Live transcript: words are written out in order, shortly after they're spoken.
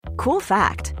Cool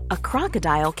fact, a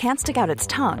crocodile can't stick out its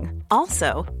tongue.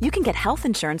 Also, you can get health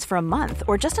insurance for a month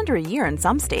or just under a year in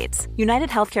some states. United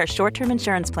Healthcare short-term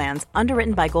insurance plans,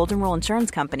 underwritten by Golden Rule Insurance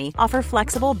Company, offer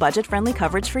flexible, budget-friendly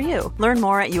coverage for you. Learn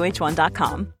more at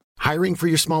uh1.com. Hiring for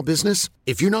your small business?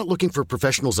 If you're not looking for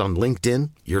professionals on LinkedIn,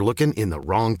 you're looking in the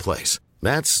wrong place.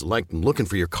 That's like looking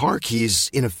for your car keys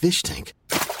in a fish tank.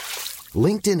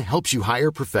 LinkedIn helps you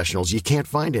hire professionals you can't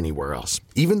find anywhere else,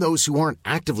 even those who aren't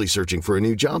actively searching for a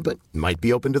new job but might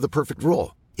be open to the perfect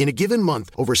role. In a given month,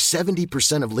 over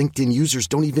 70% of LinkedIn users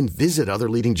don't even visit other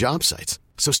leading job sites.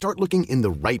 So start looking in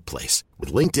the right place.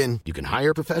 With LinkedIn, you can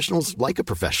hire professionals like a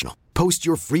professional. Post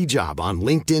your free job on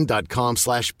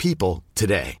linkedin.com/people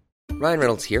today. Ryan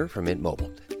Reynolds here from Mint Mobile.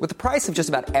 With the price of just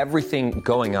about everything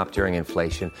going up during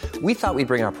inflation, we thought we'd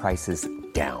bring our prices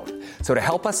down. So to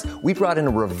help us, we brought in a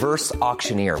reverse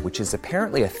auctioneer, which is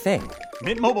apparently a thing.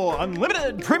 Mint Mobile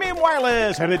Unlimited Premium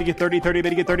Wireless. How to get 30, 30, bit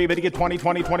to get 30, bit to get 20,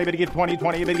 20, 20, bit to get 20,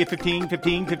 20, bit to get 15,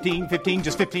 15, 15, 15,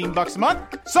 just $15 a month?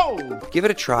 Sold! Give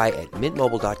it a try at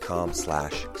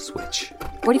mintmobile.com/switch.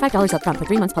 $45 up front for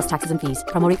 3 months plus taxes and fees.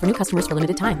 Promo rate for new customers for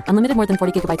limited time. Unlimited more than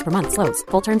 40 gigabytes per month. Slows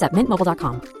full terms at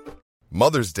mintmobile.com.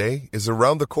 Mother's Day is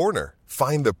around the corner.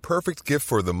 Find the perfect gift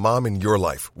for the mom in your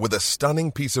life with a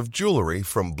stunning piece of jewelry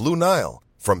from Blue Nile.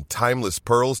 From timeless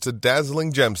pearls to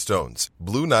dazzling gemstones,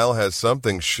 Blue Nile has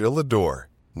something she'll adore.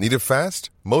 Need it fast?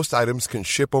 Most items can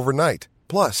ship overnight.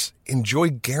 Plus,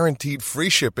 enjoy guaranteed free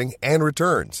shipping and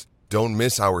returns. Don't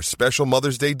miss our special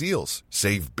Mother's Day deals.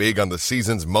 Save big on the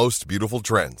season's most beautiful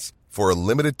trends. For a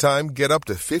limited time, get up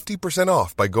to 50%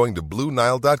 off by going to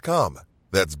BlueNile.com.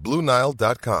 That's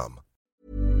BlueNile.com.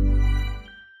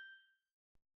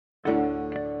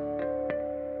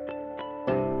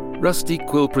 Rusty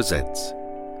Quill presents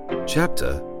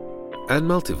Chapter and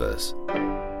Multiverse.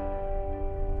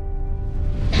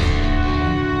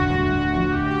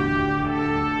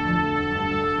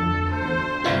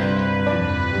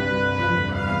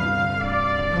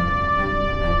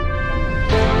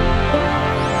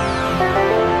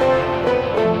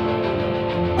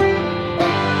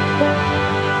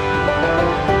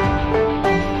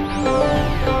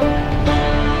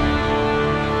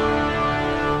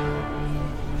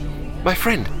 My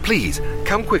friend, please,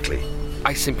 come quickly.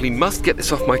 I simply must get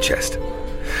this off my chest.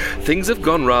 Things have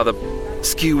gone rather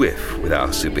skew-if with our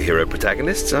superhero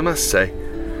protagonists, I must say.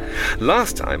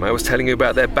 Last time I was telling you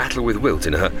about their battle with Wilt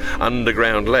in her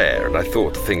underground lair, and I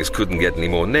thought things couldn't get any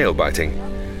more nail-biting.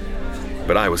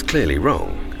 But I was clearly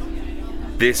wrong.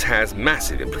 This has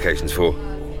massive implications for...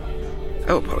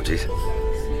 Oh, apologies.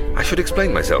 I should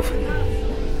explain myself.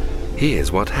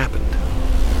 Here's what happened.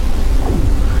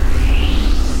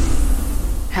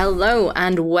 Hello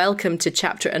and welcome to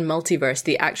Chapter and Multiverse,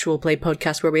 the actual play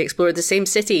podcast where we explore the same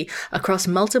city across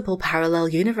multiple parallel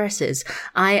universes.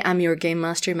 I am your game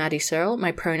master, Maddie Searle.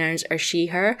 My pronouns are she,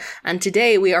 her, and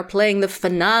today we are playing the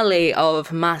finale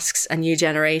of Masks: A New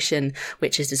Generation,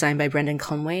 which is designed by Brendan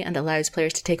Conway and allows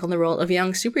players to take on the role of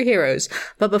young superheroes.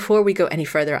 But before we go any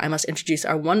further, I must introduce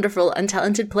our wonderful and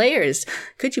talented players.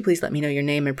 Could you please let me know your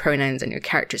name and pronouns and your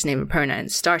character's name and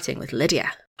pronouns, starting with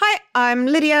Lydia. Hi, I'm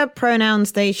Lydia,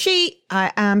 pronouns they, she.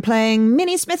 I am playing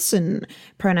Minnie Smithson,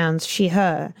 pronouns she,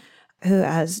 her, who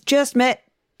has just met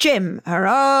Jim, her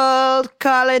old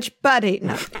college buddy.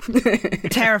 No,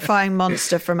 terrifying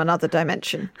monster from another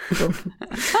dimension. Cool.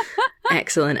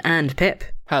 Excellent. And Pip.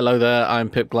 Hello there, I'm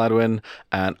Pip Gladwin,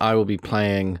 and I will be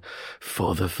playing,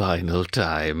 for the final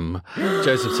time,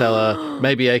 Joseph Teller,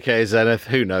 maybe aka Zenith,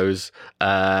 who knows,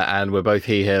 and we're both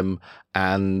he, him,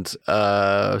 and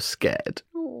scared.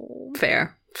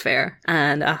 Fair.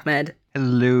 And Ahmed.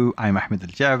 Hello, I'm Ahmed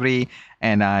Al-Jabri,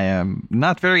 and I am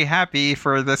not very happy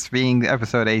for this being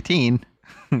episode 18.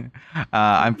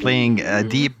 I'm playing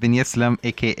Adib bin Yaslam,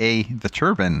 a.k.a. The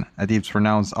Turban. Adib's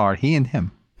pronouns are he and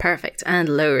him. Perfect. And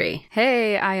Lowry.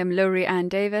 Hey, I am Lowry Ann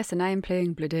Davis, and I am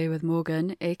playing Blue Day with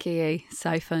Morgan, a.k.a.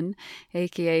 Siphon,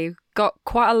 a.k.a. got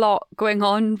quite a lot going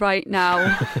on right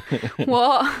now.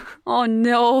 What? Oh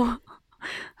no.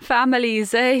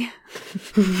 Families, eh?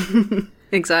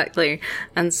 Exactly.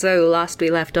 And so last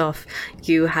we left off,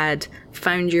 you had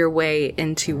found your way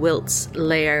into Wilt's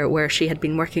lair where she had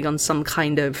been working on some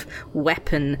kind of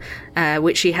weapon,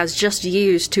 which she has just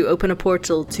used to open a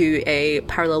portal to a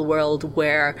parallel world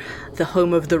where the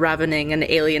home of the ravening and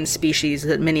alien species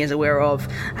that Minnie is aware of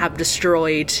have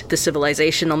destroyed the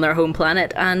civilization on their home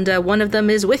planet, and one of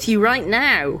them is with you right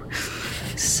now.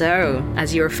 So,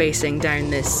 as you're facing down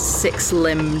this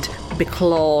six-limbed,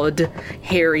 beclawed,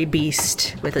 hairy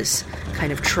beast with its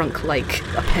kind of trunk-like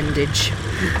appendage,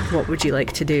 what would you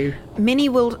like to do? Minnie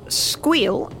will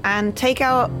squeal and take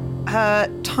out her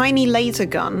tiny laser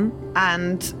gun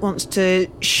and wants to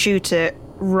shoot it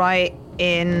right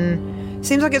in...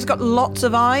 Seems like it's got lots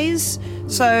of eyes,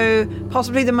 so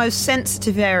possibly the most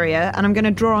sensitive area. And I'm going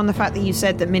to draw on the fact that you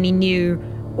said that Minnie knew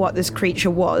what this creature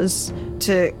was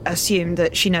to assume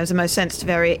that she knows the most sensitive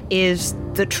area is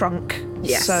the trunk.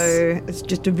 Yes. So it's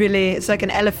just it's like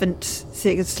an elephant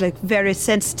thing. It's like very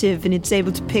sensitive and it's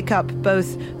able to pick up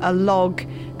both a log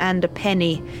and a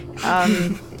penny.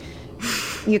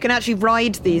 You can actually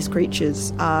ride these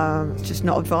creatures, just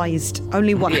not advised.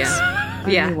 Only once.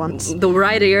 Only once. The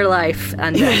ride of your life.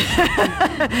 And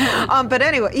but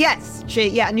anyway, yes,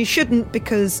 and you shouldn't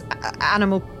because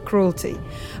animal cruelty.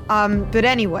 But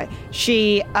anyway,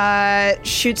 she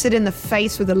shoots it in the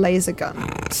face with a laser gun.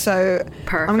 So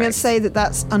Perfect. I'm going to say that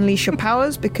that's unleash your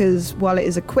powers because while it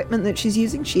is equipment that she's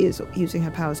using, she is using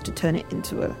her powers to turn it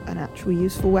into an actual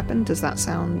useful weapon. Does that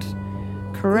sound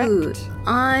correct? Ooh,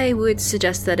 I would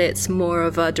suggest that it's more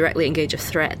of a directly engage a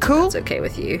threat. Cool. If that's okay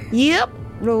with you. Yep.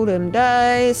 Roll them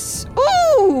dice.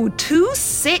 Ooh, 2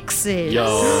 6s. Yo.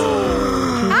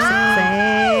 2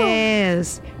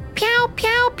 6s. Pew,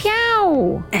 pew,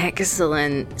 pew.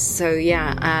 Excellent. So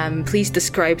please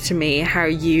describe to me how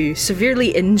you severely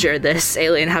injure this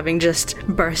alien having just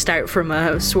burst out from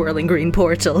a swirling green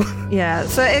portal. Yeah,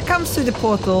 so it comes through the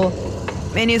portal,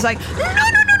 and he's like,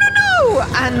 no,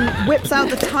 and whips out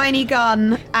the tiny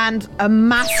gun and a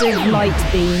massive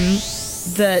light beam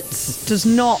that does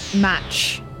not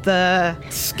match the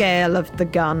scale of the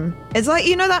gun. It's like,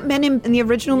 you know that in the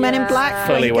original Men in Black?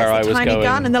 Fully where I was tiny going.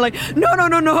 gun, and they're like, no,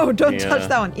 don't touch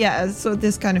that one. Yeah, so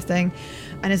this kind of thing.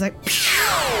 And it's like,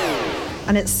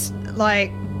 and it's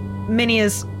like, Minnie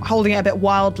is holding it a bit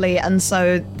wildly, and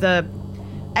so the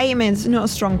aim is not a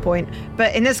strong point,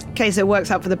 but in this case it works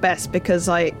out for the best because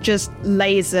just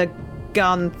laser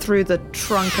gun through the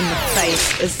trunk and the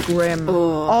face is grim.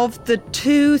 Of the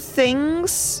two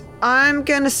things, I'm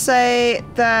gonna say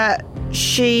that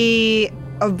she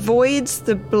avoids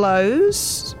the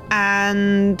blows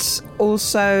and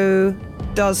also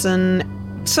doesn't...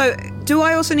 So do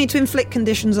I also need to inflict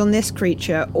conditions on this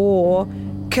creature, or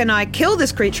can I kill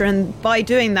this creature and by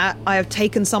doing that I have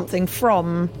taken something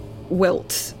from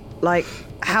Wilt? Like,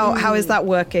 how is that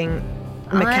working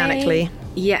mechanically?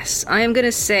 Yes, I am going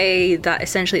to say that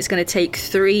essentially it's going to take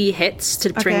 3 hits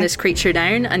to bring this creature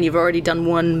down, and you've already done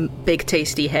 1 big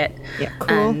tasty hit. Yeah,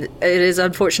 cool. And it is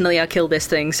unfortunately a kill this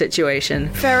thing situation.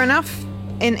 Fair enough.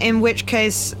 In which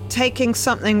case, taking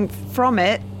something from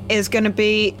it is going to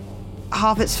be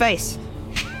half its face.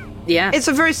 Yeah. It's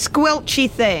a very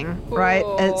squelchy thing, right?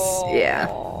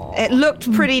 It looked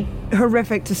pretty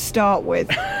horrific to start with,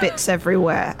 bits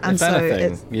everywhere, and if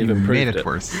anything, you've improved made it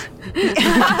worse.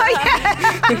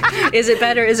 Is it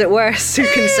better? Is it worse? Who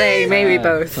can say? Maybe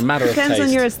both. It's a matter of Depends taste.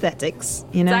 on your aesthetics,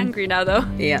 you know. It's angry now, though.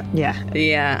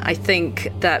 Yeah. I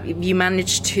think that you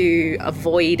managed to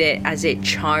avoid it as it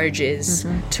charges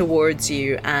towards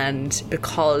you, and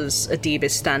because Adib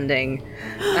is standing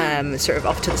sort of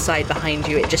off to the side behind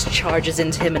you, it just charges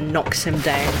into him and knocks him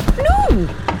down. No,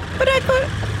 but I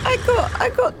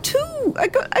got 2. I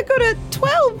got a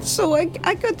 12, so I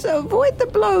got to avoid the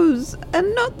blows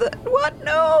and not the what?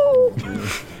 No.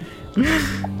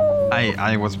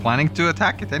 I was planning to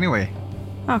attack it anyway.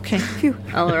 Okay. Phew.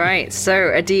 All right. So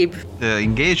Adib,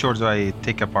 Engage, or do I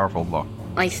take a powerful blow?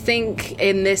 I think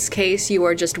in this case you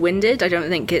are just winded. I don't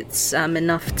think it's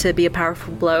enough to be a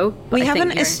powerful blow. We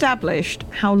haven't established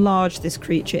how large this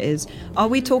creature is. Are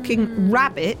we talking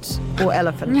rabbit or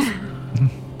elephant?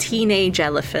 Teenage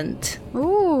elephant.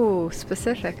 Ooh,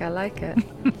 specific. I like it.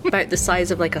 About the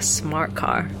size of like a smart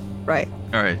car. Right.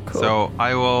 All right. Cool. So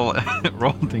I will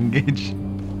roll to engage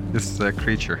this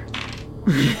creature.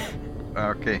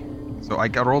 Okay. So I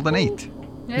rolled an 8.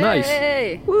 Nice.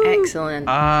 Yay! Excellent.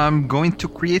 I'm going to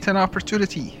create an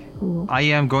opportunity. Ooh. I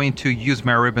am going to use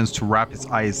my ribbons to wrap its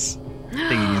eyes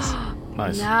thingies.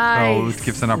 Nice. So it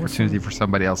gives an opportunity for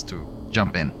somebody else to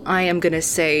jump in. I am going to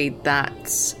say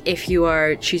that if you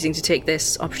are choosing to take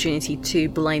this opportunity to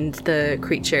blind the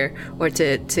creature or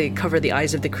to cover the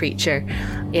eyes of the creature,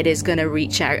 it is going to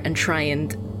reach out and try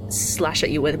and slash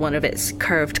at you with one of its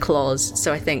curved claws.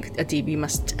 So I think, Adib, you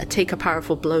must take a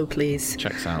powerful blow, please.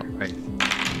 Checks out. Right.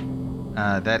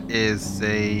 That is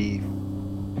a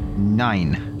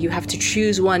 9. You have to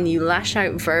choose one. You lash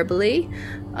out verbally,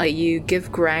 you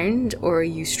give ground, or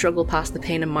you struggle past the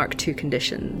pain and mark 2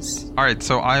 conditions. All right,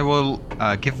 so I will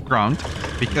give ground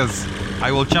because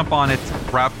I will jump on it,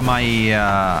 wrap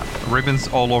my ribbons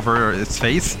all over its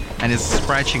face, and it's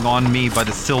scratching on me, but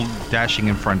it's still dashing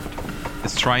in front.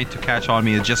 It's trying to catch on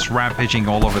me. It's just rampaging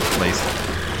all over the place.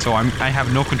 So I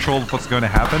have no control of what's going to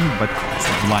happen, but it's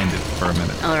blinded for a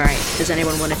minute. All right. Does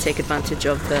anyone want to take advantage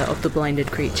of the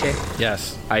blinded creature?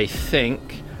 Yes, I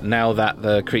think now that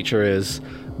the creature is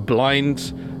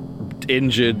blind,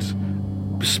 injured,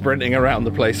 sprinting around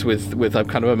the place with I'm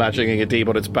kind of imagining a Adib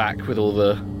on its back with all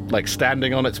the, like,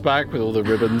 standing on its back with all the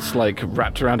ribbons, like,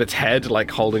 wrapped around its head, like,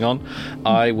 holding on.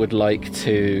 I would like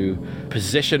to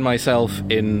position myself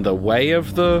in the way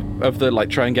of the like,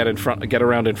 try and get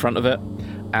around in front of it.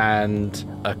 And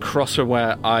across from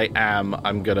where I am,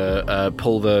 I'm gonna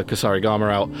pull the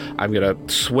Kasarigama out. I'm gonna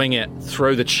swing it,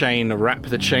 throw the chain, wrap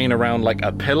the chain around like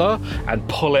a pillar, and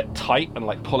pull it tight, and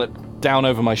like pull it down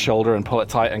over my shoulder and pull it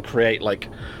tight, and create like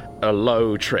a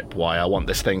low tripwire. I want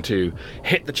this thing to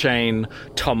hit the chain,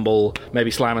 tumble, maybe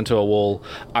slam into a wall.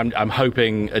 I'm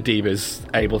hoping Adib is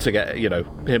able to get,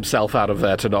 himself out of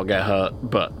there to not get hurt,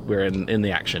 but we're in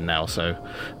the action now, so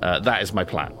that is my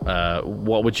plan.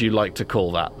 What would you like to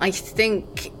call that? I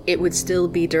think it would still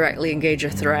be directly engage a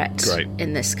threat. Great.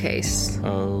 In this case.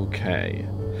 Okay.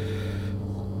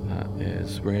 That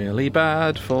is really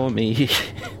bad for me.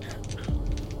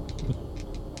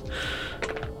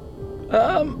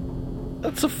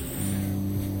 That's a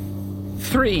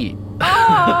 3.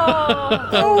 Oh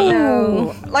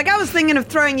no! Like, I was thinking of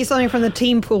throwing you something from the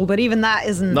team pool, but even that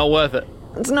isn't. Not worth it.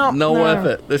 It's not. Not worth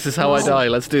it. This is how I die.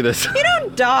 Let's do this. You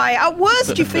don't die. At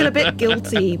worst, you feel a bit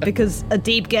guilty because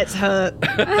Adib gets hurt.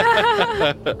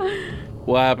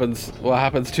 What happens? What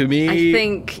happens to me? I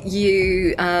think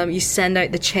you send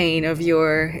out the chain of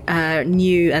your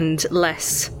new and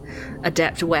less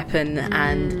adept weapon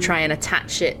and try and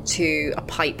attach it to a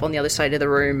pipe on the other side of the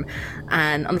room,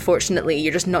 and unfortunately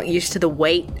you're just not used to the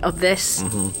weight of this,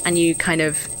 and you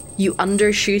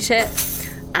undershoot it,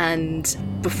 and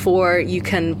before you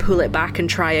can pull it back and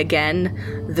try again,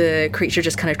 the creature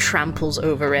just kind of tramples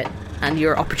over it and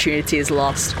your opportunity is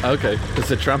lost. Okay.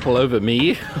 Does it trample over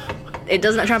me? It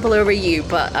doesn't trample over you,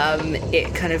 but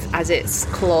it kind of, as its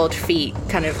clawed feet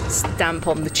kind of stamp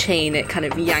on the chain, it kind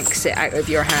of yanks it out of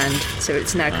your hand. So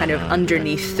it's now kind of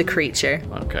underneath the creature.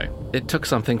 Okay. It took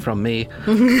something from me.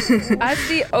 As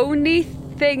the only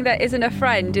thing that isn't a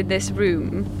friend in this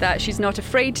room that she's not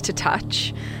afraid to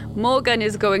touch, Morgan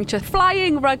is going to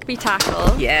flying rugby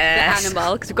tackle the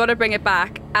animal, because we've got to bring it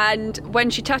back, and when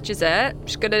she touches it,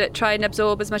 she's going to try and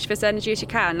absorb as much of its energy as she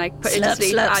can, like put it to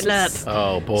sleep and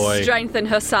oh boy, strengthen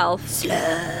herself.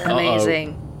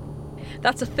 Amazing.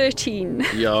 That's a 13.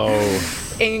 Yo.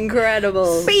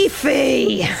 Incredible.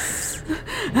 Beefy.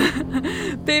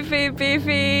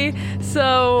 Beefy.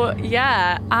 So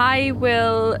yeah, I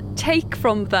will take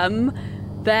from them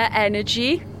their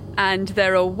energy and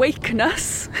their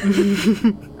awakeness.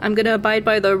 I'm going to abide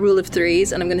by the rule of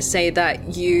threes, and I'm going to say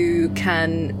that you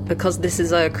can, because this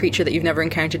is a creature that you've never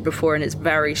encountered before and it's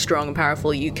very strong and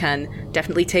powerful, you can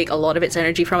definitely take a lot of its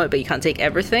energy from it, but you can't take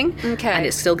everything. Okay. And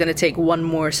it's still going to take one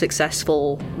more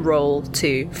successful roll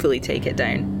to fully take it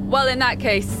down. Well, in that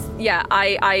case, yeah,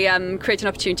 I create an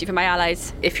opportunity for my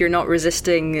allies. If you're not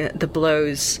resisting the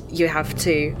blows, you have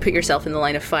to put yourself in the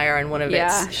line of fire, and one of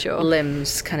its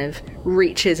limbs kind of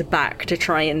reaches back to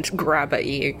try and grab at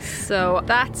you. So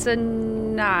that's a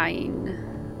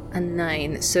 9. A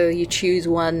 9. So you choose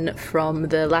one from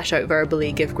the lash out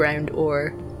verbally, give ground,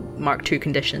 or mark 2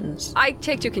 conditions. I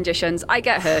take 2 conditions. I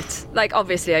get hurt. Like,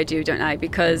 obviously I do, don't I?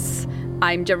 Because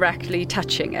I'm directly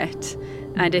touching it.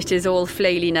 And it is all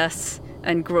flailiness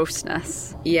and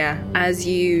grossness. Yeah, as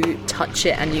you touch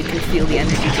it and you can feel the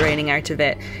energy draining out of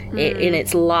it, in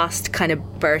its last kind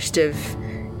of burst of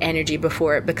energy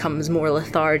before it becomes more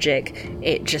lethargic,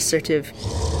 it just sort of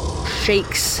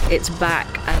shakes its back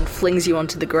and flings you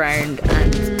onto the ground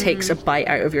and takes a bite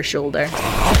out of your shoulder.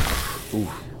 Ooh.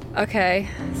 Okay,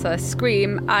 so I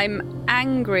scream. I'm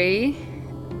angry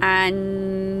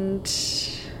and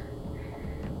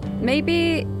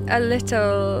maybe a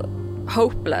little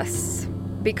hopeless,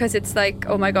 because it's like,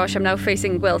 oh my gosh, I'm now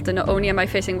facing Wilt, and not only am I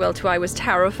facing Wilt, who I was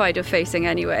terrified of facing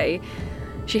anyway,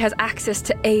 she has access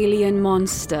to alien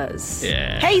monsters.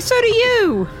 Yeah. Hey, so do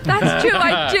you. That's true,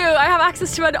 I do. I have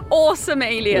access to an awesome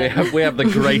alien. We have the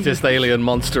greatest alien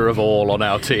monster of all on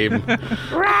our team.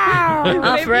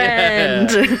 A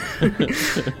friend.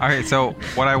 All right, so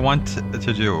what I want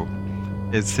to do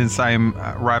is, since I'm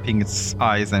wrapping its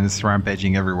eyes and it's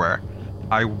rampaging everywhere,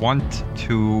 I want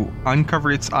to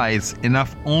uncover its eyes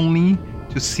enough only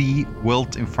to see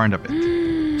Wilt in front of it.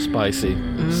 Spicy.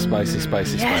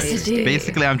 Yes,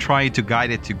 Basically, I'm trying to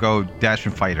guide it to go dash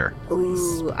and fight her.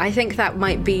 Ooh, I think that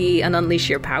might be an Unleash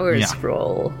Your Powers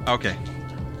roll. Okay.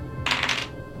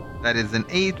 That is an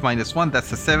 8 minus 1.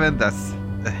 That's a 7. That's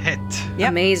a hit. Yep.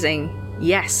 Amazing.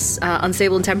 Yes,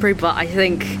 unstable and temporary, but I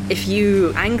think if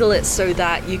you angle it so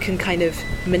that you can kind of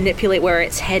manipulate where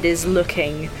its head is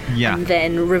looking and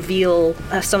then reveal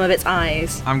some of its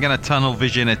eyes. I'm gonna tunnel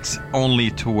vision it only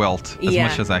to Welt as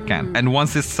much as I can. And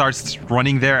once it starts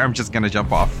running there, I'm just gonna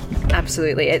jump off.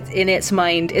 Absolutely. In its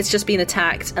mind, it's just been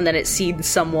attacked and then it's seen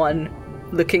someone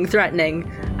looking threatening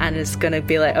and is gonna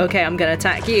be like, okay, I'm gonna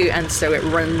attack you. And so it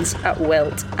runs at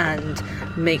Welt and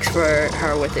makes for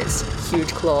her with its huge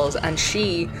claws, and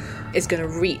she is going to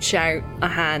reach out a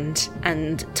hand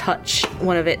and touch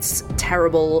one of its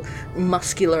terrible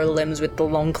muscular limbs with the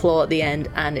long claw at the end,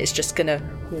 and it's just going to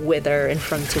wither in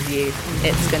front of you.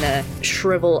 It's going to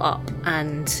shrivel up,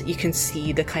 and you can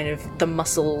see the kind of the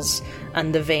muscles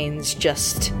and the veins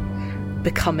just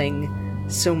becoming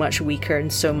so much weaker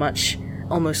and so much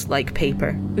almost like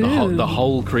paper. The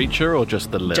whole creature, or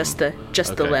just the limb? Just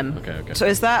the limb. Okay. So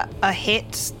is that a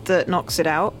hit that knocks it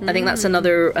out? I think that's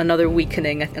another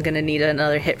weakening. I'm going to need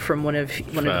another hit from one of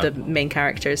the main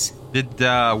characters. Did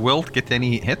Wilt get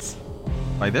any hits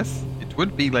by this? It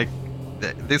would be like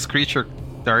this creature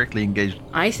directly engaged.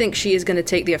 I think she is going to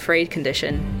take the afraid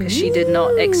condition because she did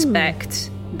not expect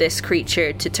this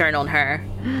creature to turn on her.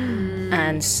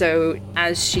 And so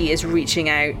as she is reaching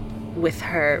out with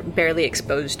her barely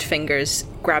exposed fingers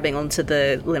grabbing onto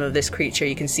the limb of this creature,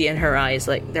 you can see in her eyes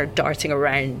like they're darting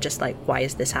around, just like, why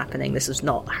is this happening? This is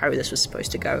not how this was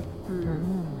supposed to go.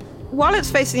 While it's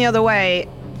facing the other way,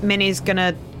 Minnie's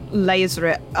gonna laser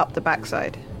it up the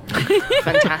backside.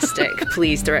 Fantastic.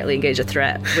 Please directly engage a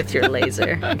threat with your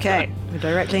laser. Okay, we're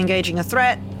directly engaging a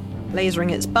threat,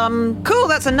 lasering its bum. Cool,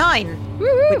 that's a 9.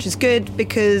 Woo-hoo. Which is good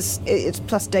because it's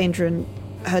plus danger and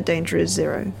her danger is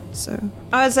 0. So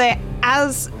I would say,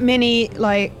 as Minnie,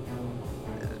 like,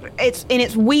 it's in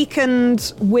its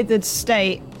weakened, withered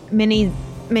state,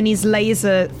 Minnie's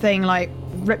laser thing like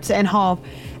rips it in half,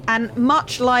 and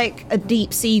much like a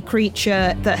deep sea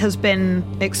creature that has been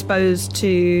exposed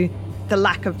to the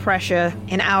lack of pressure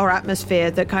in our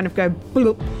atmosphere that kind of go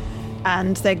bloop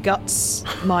and their guts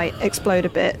might explode a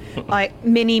bit. Like,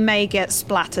 Minnie may get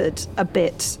splattered a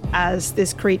bit as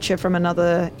this creature from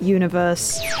another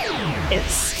universe,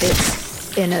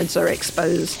 its innards are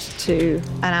exposed to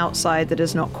an outside that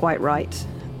is not quite right.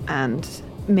 And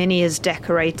Minnie is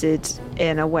decorated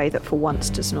in a way that for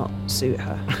once does not suit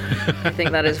her. I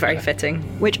think that is very fitting.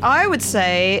 Which I would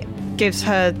say gives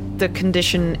her the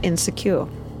condition insecure.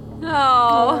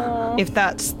 Oh. If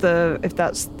that's the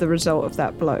result of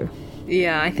that blow.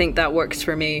 Yeah, I think that works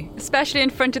for me. Especially in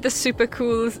front of the super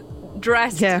cool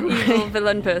dressed evil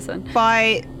villain person.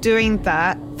 By doing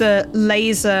that, the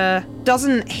laser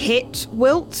doesn't hit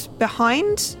Wilt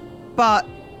behind, but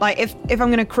like if I'm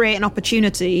going to create an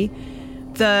opportunity,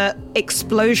 the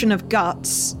explosion of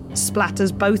guts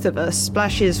splatters both of us,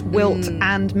 splashes Wilt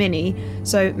and Minnie.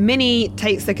 So Minnie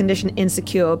takes the condition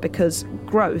insecure because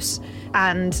gross,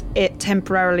 and it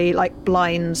temporarily like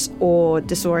blinds or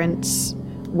disorients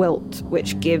Wilt,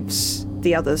 which gives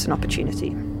the others an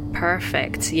opportunity.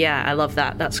 Perfect. Yeah, I love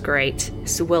that. That's great.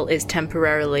 So Wilt is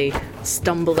temporarily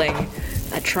stumbling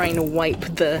at trying to wipe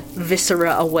the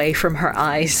viscera away from her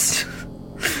eyes.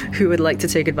 Who would like to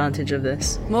take advantage of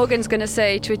this? Morgan's going to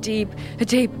say to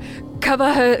Adib,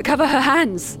 cover her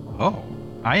hands. Oh,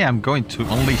 I am going to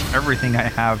unleash everything I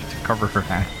have to cover her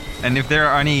hand. And if there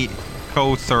are any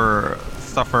coats or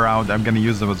stuff around, I'm going to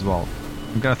use them as well.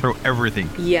 I'm going to throw everything.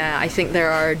 Yeah, I think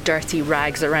there are dirty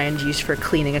rags around used for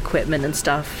cleaning equipment and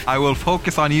stuff. I will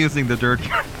focus on using the dirty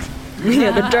rags.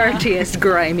 Yeah, the dirtiest,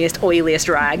 grimiest,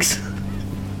 oiliest rags.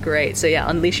 Great. So yeah,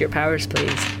 unleash your powers,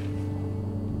 please.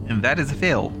 And that is a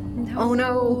fail. No. Oh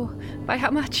no. By how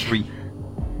much? 3.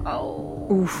 Oh.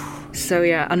 Oof. So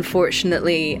yeah,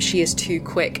 unfortunately, she is too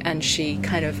quick and she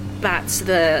kind of bats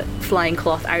the flying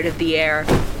cloth out of the air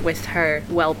with her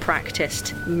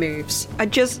well-practiced moves. I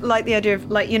just like the idea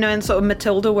of, like, you know, in sort of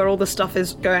Matilda where all the stuff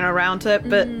is going around her,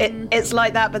 but it's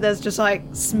like that, but there's just like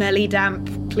smelly,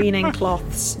 damp cleaning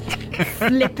cloths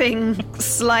flipping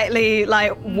slightly,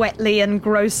 like, wetly and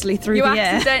grossly through the air. You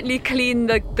accidentally clean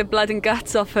the blood and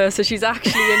guts off her, so she's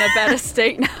actually in a better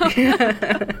state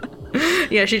now.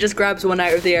 Yeah, she just grabs one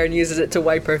out of the air and uses it to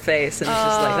wipe her face, and it's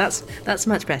just like, that's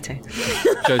much better.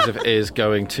 Joseph is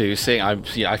going to sing.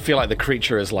 I feel like the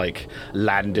creature has like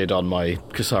landed on my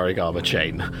Kusarigama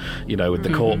chain, you know, with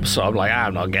the corpse. So I'm like,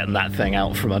 I'm not getting that thing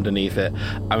out from underneath it.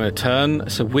 I'm going to turn.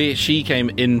 So she came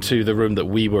into the room that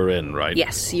we were in, right?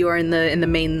 Yes, you are in the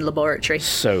main laboratory.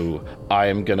 So I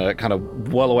am going to kind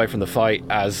of whirl away from the fight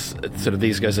as sort of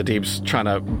these guys are deep trying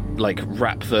to like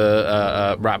wrap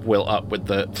Will up with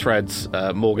the threads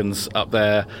Morgan's up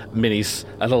there, Minnie's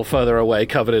a little further away,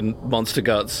 covered in monster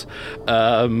guts,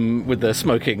 with the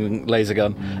smoking laser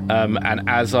gun. And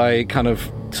as I kind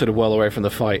of sort of whirl away from the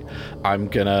fight, I'm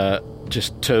gonna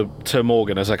just to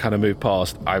Morgan, as I kind of move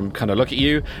past, I'm kind of look at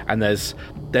you, and there's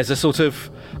a sort of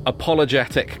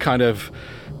apologetic kind of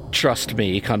trust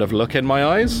me kind of look in my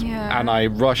eyes, and I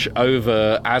rush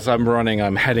over. As I'm running,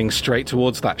 I'm heading straight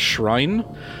towards that shrine,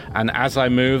 and as I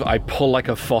move, I pull like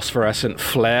a phosphorescent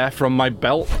flare from my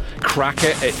belt, crack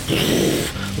it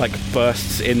like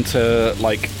bursts into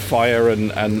like fire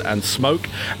and smoke,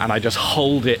 and I just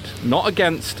hold it not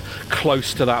against,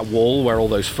 close to that wall where all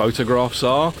those photographs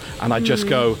are, and I just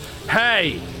go,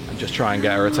 hey, and just try and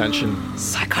get her attention.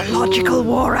 Psychological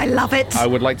war, I love it. I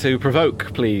would like to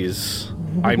provoke, please.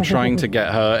 I'm trying to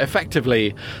get her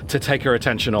effectively to take her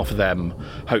attention off them,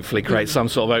 hopefully create some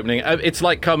sort of opening. It's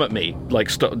like, come at me, like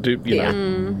stop,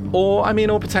 know,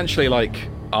 or potentially like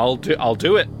I'll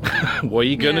do it. What are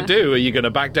you gonna do? Are you gonna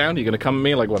back down? Are you gonna come at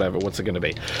me? Like whatever. What's it gonna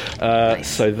be? Nice.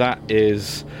 So that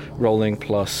is rolling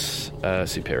plus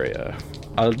superior.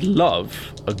 I'd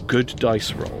love a good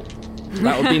dice roll.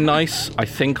 That would be nice. I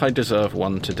think I deserve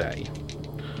one today.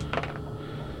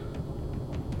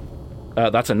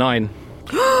 That's a 9.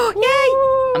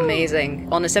 Yay! Amazing.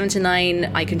 On a 7 to 9,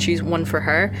 I can choose one for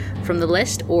her from the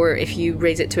list, or if you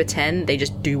raise it to a 10, they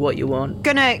just do what you want.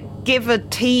 Gonna give a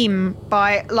team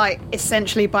by, like,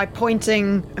 essentially by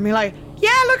pointing and be like,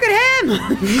 yeah, look at him!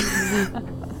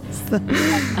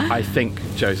 I think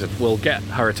Joseph will get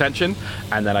her attention,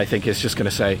 and then I think it's just going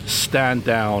to say, stand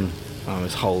down. I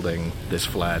was holding this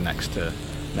flare next to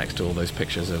all those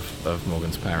pictures of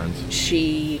Morgan's parents.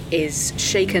 She is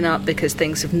shaken up because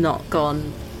things have not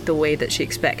gone the way that she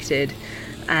expected,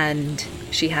 and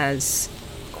she has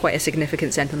quite a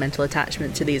significant sentimental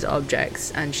attachment to these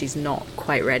objects, and she's not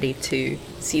quite ready to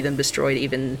see them destroyed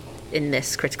even in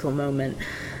this critical moment.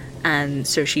 And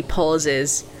so she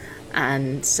pauses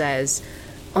and says,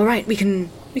 all right, we can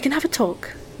have a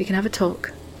talk. We can have a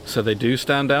talk. So they do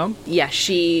stand down? Yeah,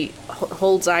 she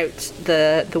holds out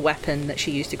the weapon that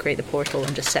she used to create the portal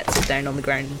and just sets it down on the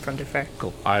ground in front of her.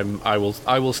 Cool. I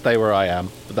will stay where I am.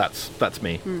 That's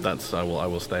me. I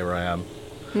will stay where I am.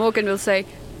 Morgan will say,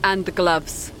 and the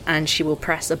gloves. And she will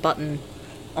press a button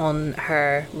on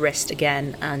her wrist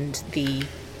again, and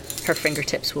her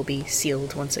fingertips will be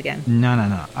sealed once again.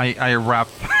 No. I wrap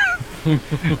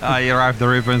the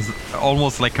ribbons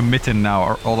almost like a mitten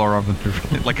now, all around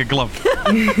the like a glove.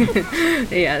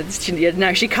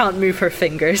 Now she can't move her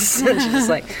fingers. She's just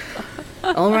like,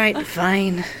 all right,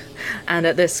 fine. And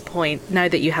at this point, now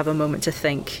that you have a moment to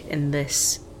think in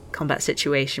this combat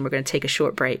situation, we're going to take a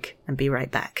short break and be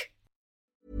right back.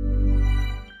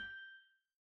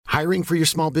 Hiring for your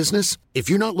small business? If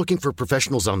you're not looking for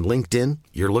professionals on LinkedIn,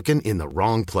 you're looking in the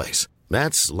wrong place.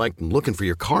 That's like looking for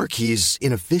your car keys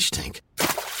in a fish tank.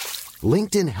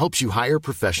 LinkedIn helps you hire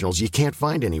professionals you can't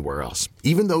find anywhere else,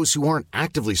 even those who aren't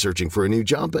actively searching for a new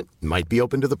job but might be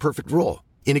open to the perfect role.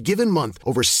 In a given month,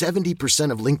 over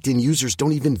 70% of LinkedIn users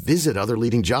don't even visit other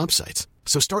leading job sites.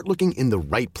 So start looking in the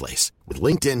right place. With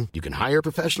LinkedIn, you can hire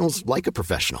professionals like a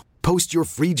professional. Post your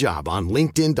free job on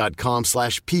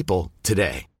linkedin.com/people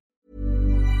today.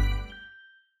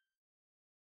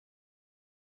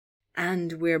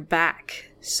 And we're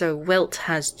back. So Wilt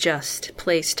has just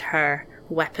placed her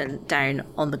weapon down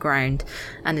on the ground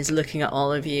and is looking at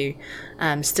all of you,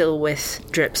 still with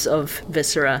drips of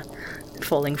viscera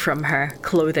falling from her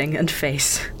clothing and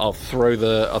face. I'll throw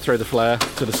the flare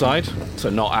to the side,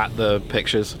 so not at the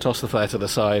pictures. Toss the flare to the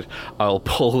side. I'll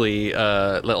pull the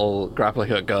little grappling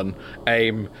hook gun,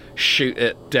 aim, shoot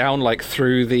it down like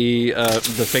through the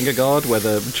finger guard where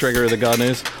the trigger of the gun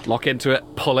is. Lock into it,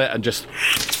 pull it, and just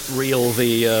reel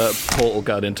the portal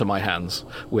gun into my hands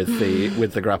with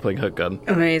the grappling hook gun.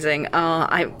 Amazing.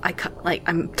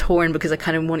 I'm torn because I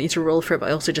kind of want you to roll for it, but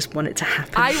I also just want it to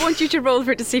happen. I want you to roll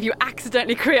for it to see if you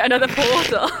accidentally create another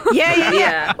portal.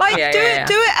 Yeah.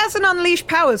 Do it as an unleash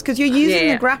powers, because you're using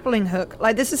the grappling hook.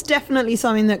 Like, this is definitely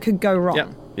something that could go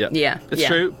wrong. Yeah. It's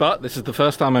true, but this is the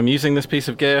first time I'm using this piece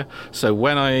of gear, so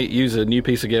when I use a new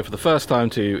piece of gear for the first time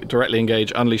to directly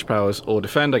engage, unleash powers, or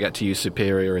defend, I get to use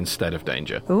superior instead of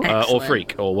danger. Or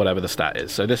freak, or whatever the stat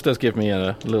is. So this does give me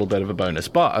a little bit of a bonus,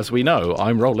 but as we know,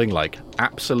 I'm rolling like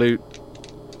absolute...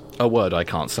 a word I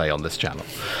can't say on this channel.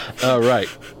 Right.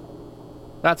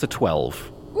 That's a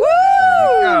 12.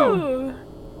 Woo!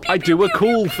 I do a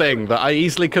cool thing that I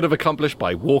easily could have accomplished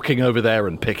by walking over there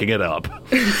and picking it up.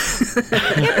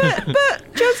 but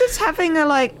Joseph's having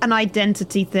an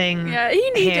identity thing. Yeah, he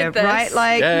needed here, this. Right?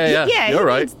 Like, You're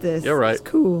right. Needs this. You're right. It's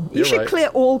cool. You should clear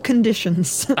all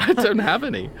conditions. I don't have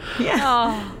any.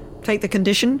 Yeah. take the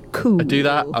condition. Cool. I do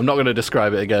that. I'm not going to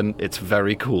describe it again. It's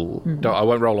very cool. I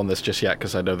won't roll on this just yet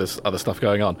because I know there's other stuff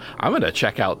going on. I'm going to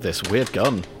check out this weird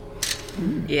gun.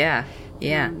 Yeah,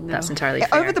 that's entirely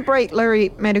fair. Over the break, Larry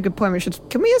made a good point, which is,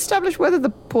 can we establish whether the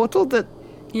portal that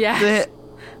the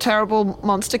terrible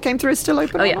monster came through is still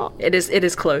open or not? It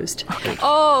is closed. Okay.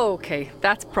 Oh, okay.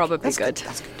 That's probably good.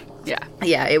 That's good.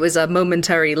 Yeah, it was a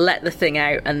momentary let the thing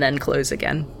out and then close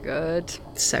again. Good.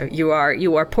 So you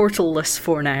are portal-less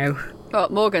for now. Well,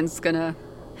 Morgan's gonna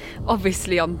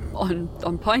obviously on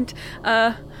point.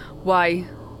 Why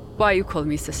you call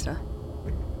me sister?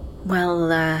 Well,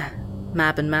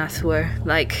 Mab and Math were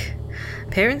like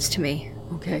parents to me.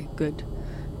 Okay, good.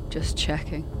 Just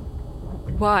checking.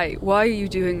 Why are you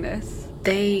doing this?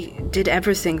 They did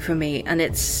everything for me, and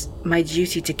it's my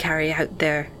duty to carry out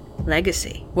their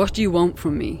legacy. What do you want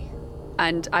from me?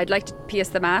 And I'd like to pierce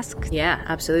the mask. Yeah,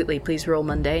 absolutely. Please roll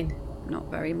mundane. Not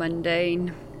very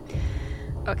mundane.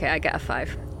 Okay, I get a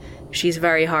 5. She's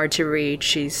very hard to read.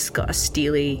 She's got a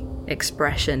steely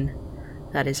expression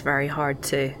that is very hard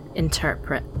to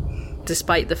interpret,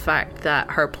 despite the fact that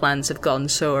her plans have gone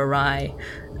so awry,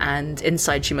 and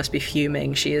inside she must be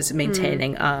fuming. She is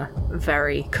maintaining a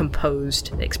very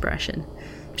composed expression.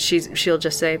 She'll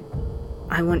just say,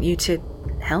 I want you to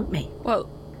help me. Well,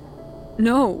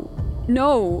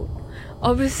 no.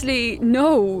 Obviously,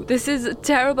 no. This is a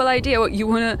terrible idea. What, you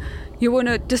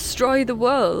wanna destroy the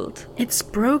world? It's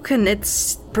broken.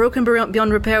 It's broken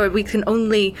beyond repair. We can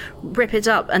only rip it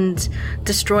up and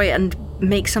destroy it and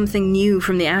make something new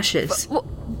from the ashes.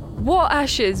 What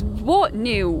ashes? What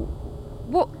new?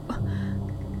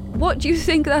 What do you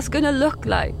think that's gonna look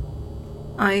like?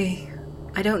 I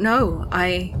don't know.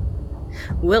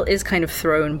 Wilt is kind of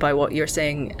thrown by what you're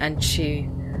saying, and she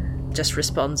just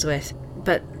responds with,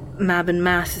 but Mab and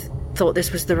Math thought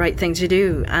this was the right thing to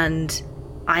do, and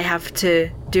I have to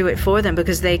do it for them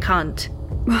because they can't.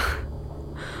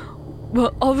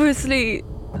 Well, obviously,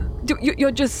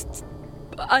 you're just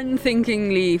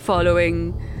unthinkingly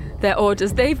following their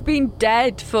orders. They've been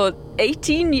dead for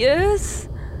 18 years?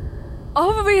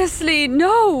 Obviously,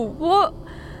 no. What?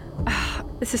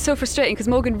 This is so frustrating because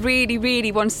Morgan really,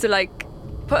 really wants to,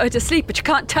 put her to sleep, but you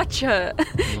can't touch her.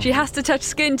 She has to touch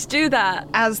skin to do that.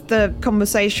 As the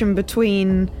conversation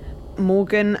between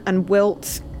Morgan and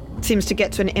Wilt seems to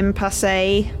get to an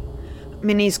impasse,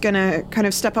 Minnie's gonna kind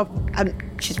of step up, and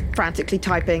she's frantically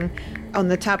typing on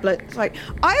the tablet. It's like,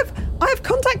 I have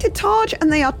contacted Taj,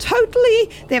 and they have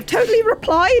totally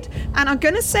replied, and I'm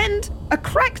gonna send a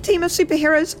crack team of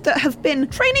superheroes that have been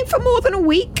training for more than a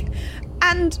week,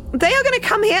 and they are going to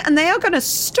come here and they are going to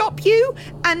stop you,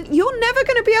 and you're never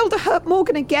going to be able to hurt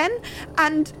Morgan again.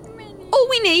 And all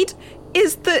we need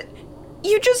is that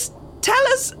you just tell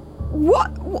us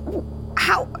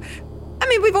how. I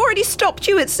mean, we've already stopped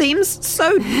you, it seems,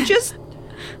 so just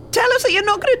tell us that you're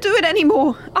not going to do it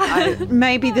anymore.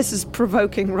 Maybe this is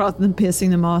provoking rather than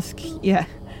piercing the mask. Yeah,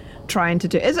 trying to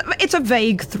do it. It's a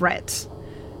vague threat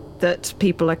that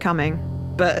people are coming.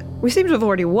 But we seem to have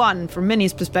already won from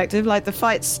Minnie's perspective. The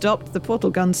fight's stopped, the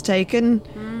portal gun's taken.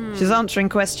 She's answering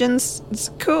questions. It's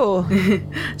cool.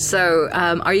 So,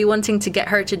 are you wanting to get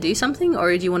her to do something,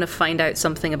 or do you want to find out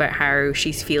something about how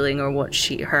she's feeling or what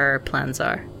her plans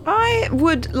are? I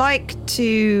would like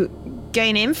to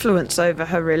gain influence over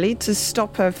her, really, to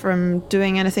stop her from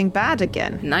doing anything bad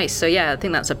again. Nice. So, yeah, I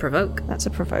think that's a provoke. That's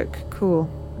a provoke. Cool.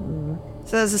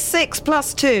 So there's a 6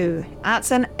 plus 2.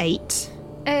 That's an 8.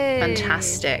 Hey.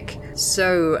 Fantastic.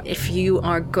 So if you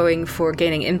are going for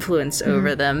gaining influence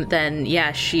over them, then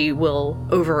yeah, she will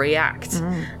overreact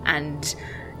and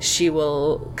she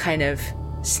will kind of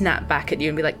snap back at you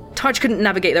and be like, Taj couldn't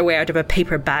navigate their way out of a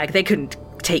paper bag. They couldn't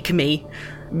take me.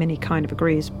 Minnie kind of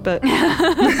agrees, but...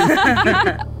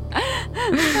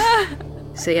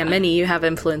 So yeah, Minnie, you have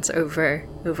influence over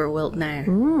Wilt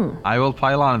now. I will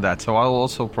pile on that, so I will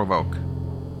also provoke.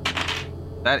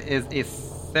 That is a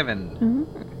 7.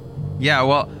 Yeah,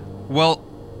 well,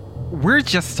 we're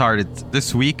just started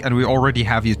this week, and we already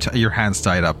have your hands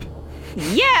tied up.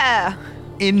 Yeah!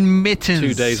 In mittens.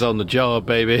 2 days on the job,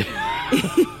 baby.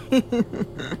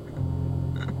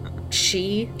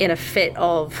 She, in a fit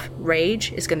of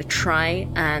rage, is going to try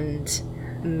and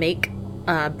make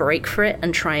a break for it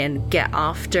and try and get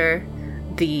after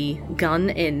the gun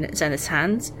in Zenith's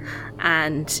hands,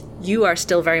 and you are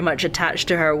still very much attached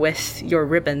to her with your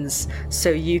ribbons, so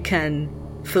you can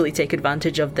fully take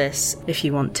advantage of this if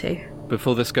you want to.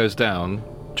 Before this goes down,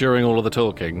 during all of the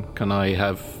talking, can I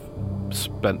have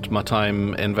spent my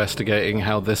time investigating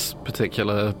how this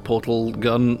particular portal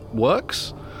gun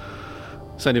works?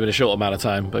 It's only been a short amount of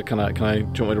time, but do you want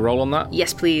me to roll on that?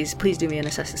 Yes, please. Please do me an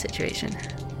assess the situation.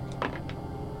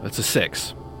 That's a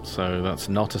 6. So that's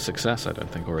not a success, I don't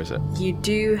think, or is it? You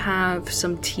do have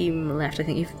some team left. I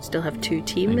think you still have 2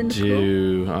 team in the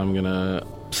pool. I'm going to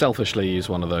selfishly use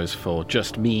one of those for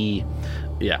just me.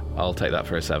 Yeah, I'll take that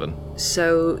for a 7.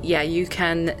 So, yeah, you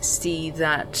can see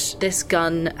that this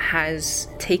gun has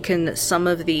taken some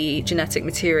of the genetic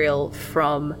material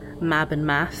from Mab and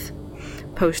Math,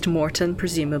 post-mortem,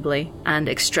 presumably, and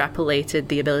extrapolated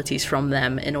the abilities from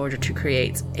them in order to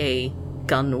create a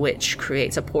gun which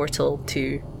creates a portal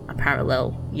to a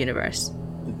parallel universe.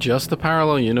 Just the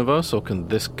parallel universe, or can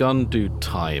this gun do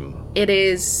time? It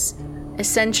is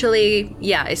essentially,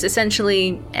 it's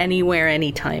essentially anywhere,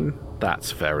 anytime.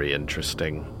 That's very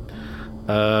interesting.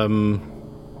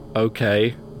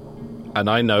 Okay. And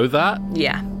I know that?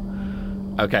 Yeah.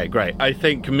 Okay, great. I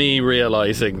think me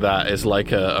realizing that is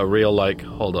like a real, like,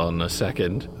 hold on a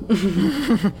second.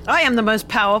 I am the most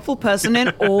powerful person in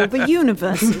all the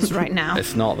universes right now.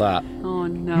 It's not that. Oh,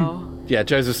 no. Yeah,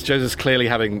 Joseph's clearly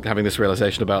having this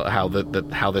realization about how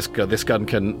how this gun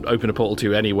can open a portal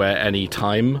to anywhere, any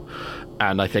time,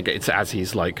 and I think it's as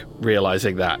he's like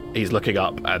realizing that he's looking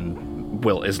up and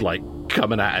Wilt is like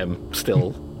coming at him,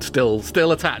 still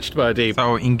attached by a deep.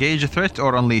 So engage a threat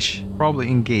or unleash? Probably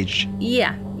engage.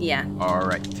 Yeah. All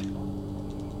right.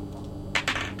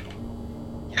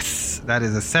 Yes, that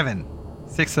is a 7,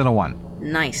 6 and a 1.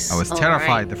 Nice. I was terrified.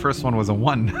 Right. The first one was a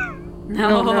 1.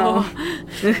 No.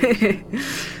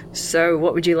 So,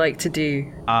 what would you like to do?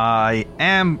 I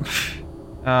am...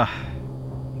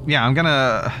 I'm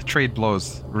gonna trade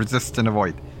blows. Resist and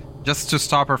avoid. Just to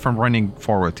stop her from running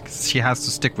forward, because she has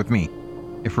to stick with me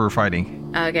if we're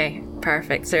fighting. Okay,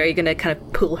 perfect. So are you gonna kind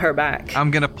of pull her back?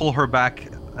 I'm gonna pull her back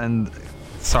and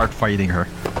start fighting her.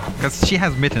 Because she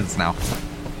has mittens now.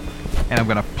 And I'm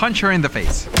gonna punch her in the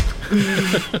face.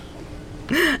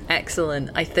 Excellent.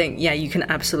 I think, you can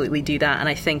absolutely do that. And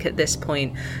I think at this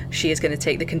point, she is going to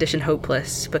take the condition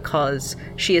hopeless because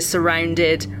she is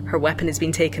surrounded, her weapon has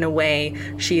been taken away,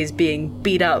 she is being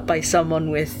beat up by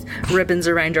someone with ribbons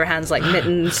around her hands like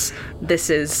mittens. This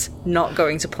is not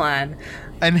going to plan.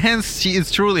 And hence, she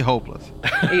is truly hopeless.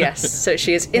 Yes, so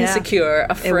she is insecure,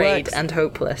 afraid, and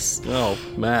hopeless. Oh,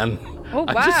 man. Oh,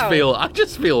 wow. I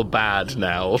just feel bad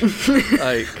now.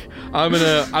 Like, I'm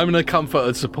gonna comfort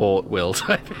and support Wilt,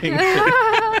 I think.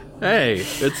 Hey,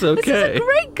 it's okay. This is a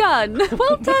great gun.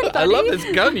 Well done, buddy. I love this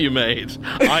gun you made.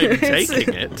 I'm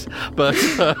taking it. But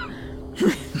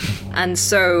and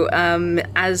so,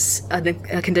 as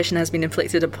a condition has been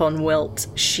inflicted upon Wilt,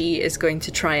 she is going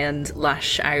to try and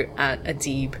lash out at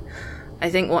Adib. I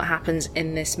think what happens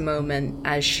in this moment,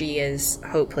 as she is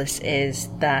hopeless, is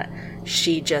that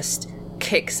she just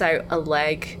kicks out a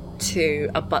leg to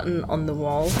a button on the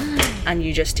wall, and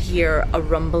you just hear a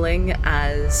rumbling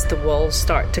as the walls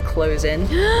start to close in.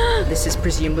 This is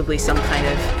presumably some kind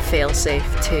of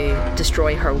failsafe to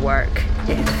destroy her work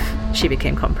if she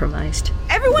became compromised.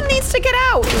 Everyone needs to get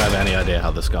out! Do you have any idea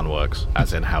how this gun works?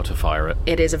 As in how to fire it?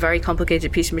 It is a very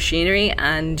complicated piece of machinery,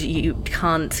 and you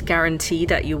can't guarantee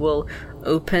that you will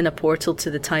open a portal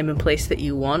to the time and place that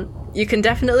you want. You can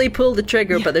definitely pull the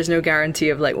trigger, but there's no guarantee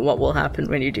of like what will happen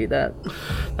when you do that.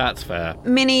 That's fair.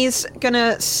 Minnie's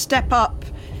gonna step up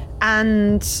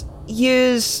and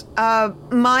use a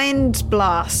mind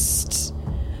blast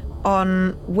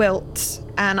on Wilt,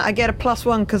 and I get a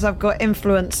 +1 because I've got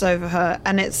influence over her,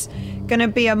 and it's gonna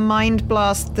be a mind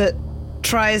blast that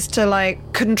tries to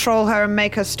like control her and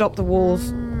make her stop the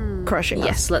walls crushing us.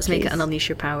 Yes, let's make it an unleash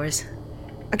your powers.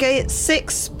 Okay,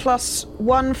 6 plus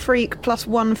 1 freak plus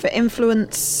 1 for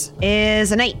influence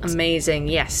is an 8. Amazing,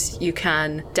 yes. You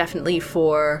can definitely,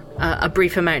 for a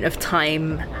brief amount of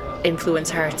time, influence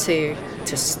her to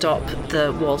stop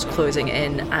the walls closing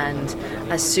in, and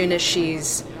as soon as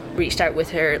she's reached out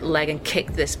with her leg and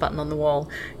kicked this button on the wall,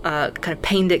 a kind of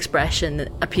pained expression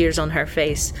appears on her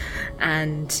face,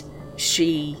 and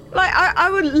she... I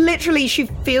would literally, she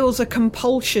feels a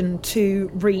compulsion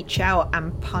to reach out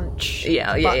and punch the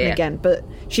button again, but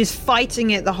she's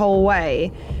fighting it the whole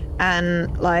way,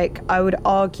 and, I would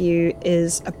argue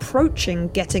is approaching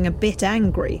getting a bit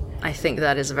angry. I think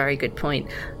that is a very good point.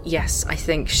 Yes, I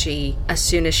think she, as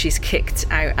soon as she's kicked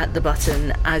out at the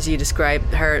button, as you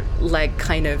described, her leg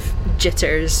kind of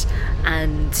jitters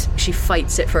and she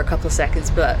fights it for a couple of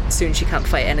seconds, but soon she can't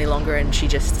fight any longer and she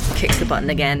just kicks the button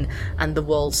again and the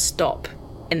walls stop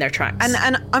in their tracks.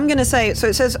 And I'm going to say, so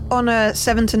it says on a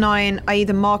 7 to 9, I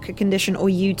either mark a condition or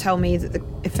you tell me that the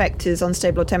effect is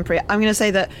unstable or temporary. I'm going to say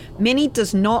that Minnie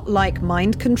does not like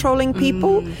mind controlling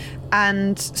people,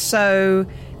 and so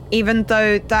even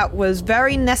though that was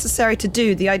very necessary to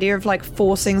do, the idea of like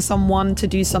forcing someone to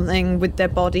do something with their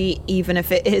body, even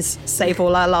if it is save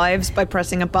all our lives by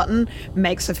pressing a button,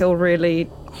 makes her feel really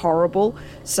horrible.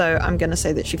 So I'm going to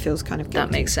say that she feels kind of guilty.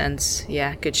 That makes sense.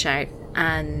 Yeah, good shout.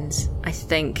 And I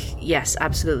think, yes,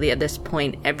 absolutely, at this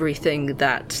point, everything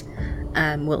that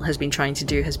Wilt has been trying to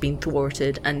do has been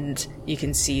thwarted, and you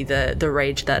can see the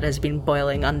rage that has been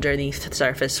boiling underneath the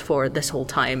surface for this whole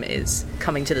time is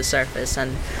coming to the surface,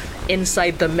 and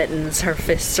inside the mittens, her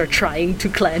fists are trying to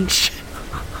clench.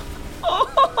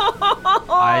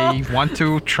 I want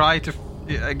to try to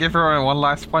give her one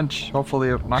last punch. Hopefully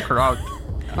it'll knock her out.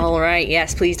 Alright,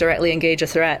 yes, please directly engage a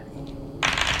threat.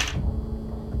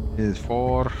 Is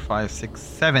 4, 5, 6,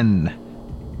 7.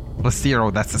 Plus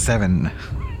 0, that's a 7.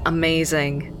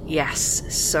 Amazing. Yes.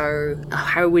 So,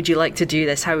 how would you like to do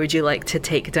this? How would you like to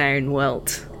take down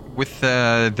Wilt? With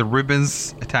the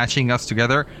ribbons attaching us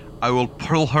together, I will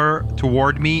pull her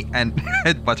toward me and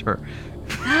headbutt her.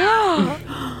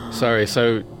 Sorry,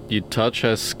 so you touch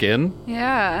her skin?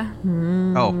 Yeah.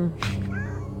 Oh.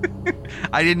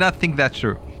 I did not think that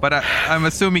through. But I'm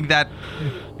assuming that...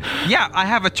 Yeah, I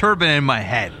have a turban in my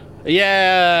head.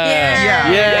 Yeah.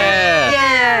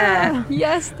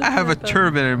 Yes. I have a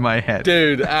turban in my head.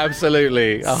 Dude,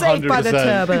 absolutely. 100%. Saved by the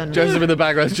turban. Joseph in the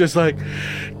background is just like,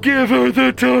 give her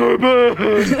the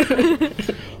turban.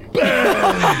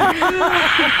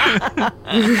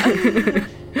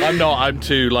 I'm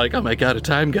too like, oh my god, a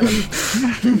time gun.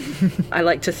 I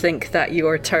like to think that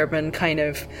your turban kind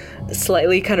of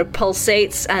slightly kind of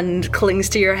pulsates and clings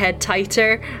to your head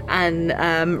tighter and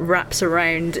wraps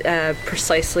around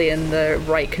precisely in the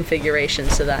right configuration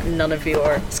so that none of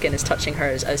your skin is touching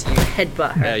hers as you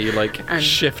headbutt her. Yeah, you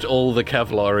shift all the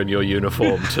Kevlar in your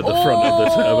uniform to the front of the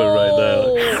turban right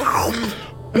there.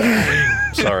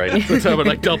 Sorry, the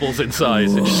turban doubles in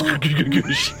size.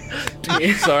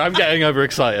 Sorry, I'm getting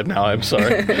overexcited now. I'm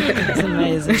sorry. That's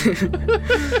amazing.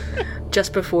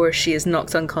 Just before she is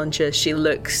knocked unconscious, she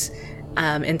looks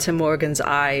into Morgan's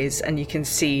eyes, and you can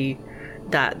see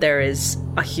that there is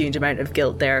a huge amount of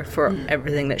guilt there for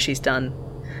everything that she's done.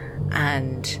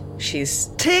 And she's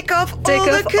Take off all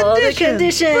the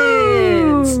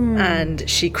conditions! Boom. And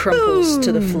she crumples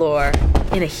to the floor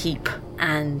in a heap.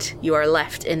 And you are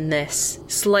left in this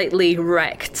slightly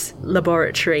wrecked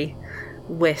laboratory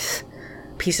with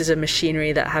pieces of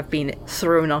machinery that have been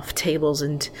thrown off tables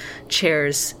and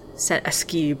chairs set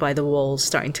askew by the walls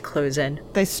starting to close in.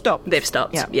 They stopped. They've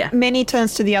stopped, yeah. Minnie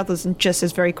turns to the others and just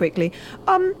says very quickly,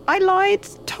 I lied.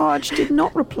 Taj did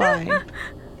not reply.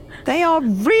 They are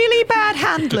really bad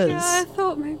handlers. Yeah, I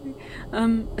thought maybe.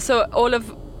 So all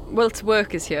of Wilt's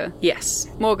work is here. Yes.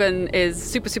 Morgan is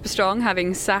super, super strong,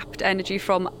 having sapped energy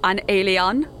from an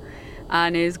alien,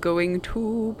 and is going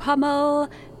to pummel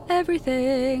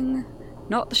everything.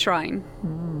 Not the shrine.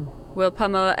 Will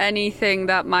pummel anything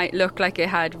that might look like it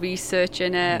had research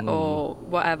in it or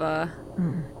whatever.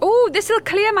 Oh, this will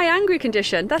clear my angry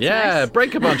condition. That's nice.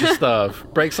 Break a bunch of stuff.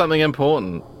 Break something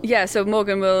important. Yeah, so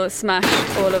Morgan will smash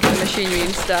all of the machinery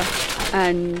and stuff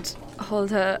and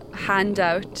hold her hand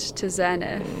out to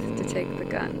Zenith to take the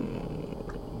gun.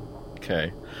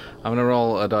 Okay. I'm going to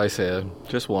roll a dice here.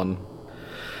 Just one.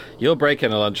 You're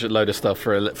breaking a load of stuff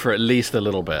for at least a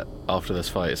little bit after this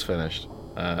fight is finished.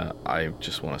 I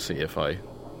just want to see if I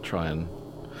try and...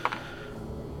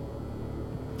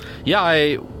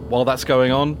 Yeah, while that's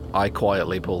going on, I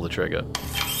quietly pull the trigger.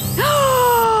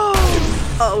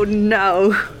 Oh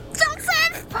no.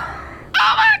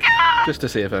 Just to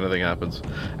see if anything happens.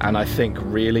 And I think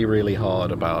really, really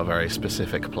hard about a very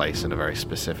specific place and a very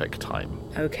specific time.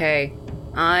 Okay.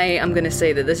 I am going to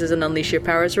say that this is an Unleash Your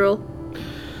Powers roll.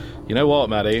 You know what,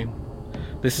 Maddie?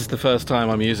 This is the first time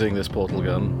I'm using this portal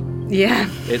gun. Yeah.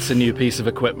 It's a new piece of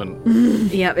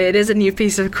equipment. Yeah, it is a new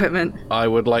piece of equipment. I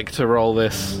would like to roll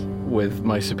this with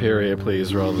my superior,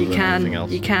 please, rather than anything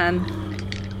else. You can.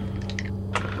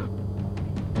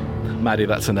 Maddie,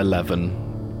 that's an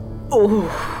 11.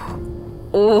 Oh.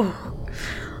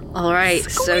 Alright,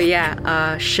 so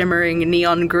yeah, a shimmering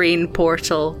neon green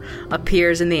portal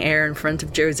appears in the air in front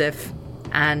of Joseph.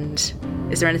 And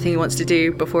is there anything he wants to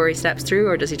do before he steps through,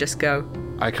 or does he just go?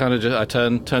 I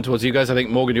turn towards you guys. I think,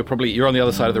 Morgan, you're on the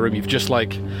other side of the room. You've just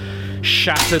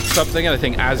shattered something, and I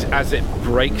think as it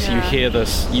breaks, you hear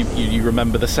this. You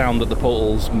remember the sound that the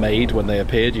portals made when they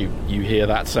appeared. You hear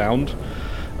that sound,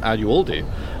 and you all do.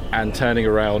 And turning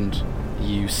around,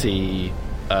 you see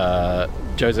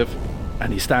Joseph,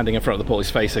 and he's standing in front of the portal.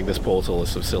 He's facing this portal,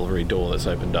 this sort of silvery door that's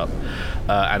opened up,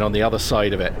 and on the other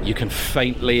side of it, you can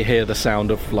faintly hear the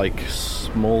sound of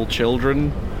small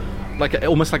children,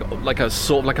 almost like a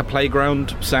sort of like a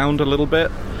playground sound a little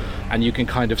bit. and you can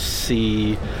kind of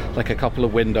see like a couple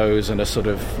of windows and a sort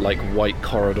of like white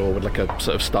corridor with like a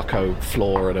sort of stucco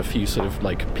floor and a few sort of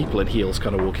like people in heels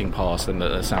kind of walking past, and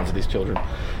the sounds of these children.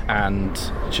 And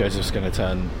Joseph's going to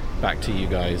turn back to you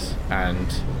guys, and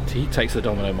he takes the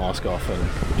domino mask off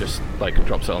and just like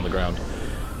drops it on the ground.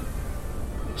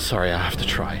 Sorry, I have to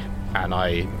try. And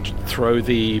I throw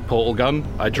the portal gun.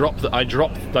 I drop the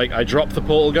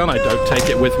portal gun. I don't take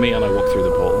it with me, and I walk through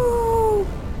the portal.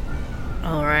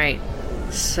 All right.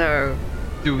 So,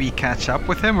 do we catch up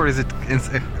with him, or is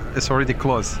it's already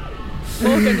close?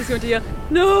 Morgan is going to yell,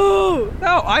 "No!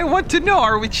 No, I want to know.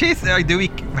 Are we chasing? Do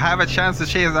we have a chance to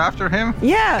chase after him?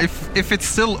 Yeah. If it's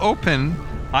still open,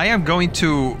 I am going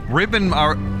to ribbon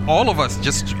all of us.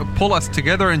 Just pull us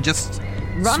together and just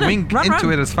swing into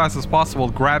it as fast as possible,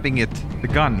 grabbing the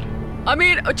gun. I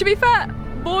mean, to be fair,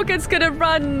 Morgan's going to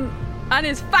run and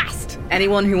is fast.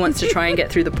 Anyone who wants to try and get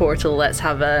through the portal, let's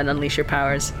have an unleash your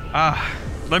powers.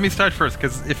 Let me start first,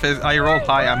 because if I roll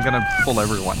high, I'm gonna pull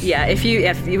everyone. Yeah, if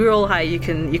you roll high, you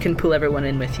can pull everyone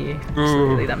in with you.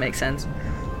 Absolutely, that makes sense.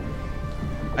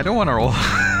 I don't want to roll.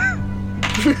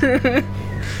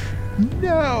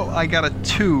 No, I got a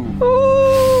 2.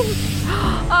 Oh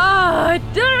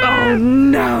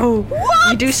no!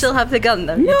 What? You do still have the gun,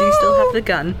 though. No! You do still have the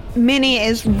gun. Minnie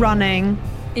is running.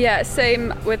 Yeah,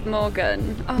 same with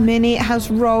Morgan. Oh. Minnie has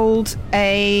rolled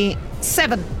a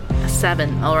 7.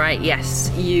 7. All right. Yes,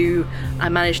 I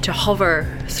managed to hover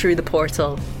through the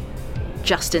portal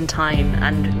just in time.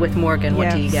 And with Morgan, what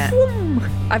do you get?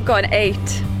 I've got an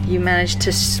 8. You managed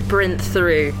to sprint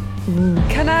through.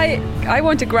 Can I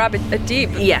want to grab a deep.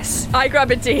 Yes. I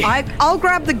grab a deep. I'll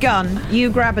grab the gun.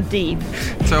 You grab a deep.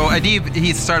 So Adib,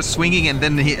 he starts swinging, and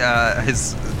then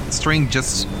his string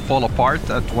just fall apart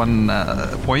at one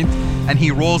point, and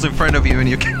he rolls in front of you, and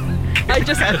you can. I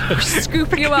just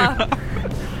scoop you up.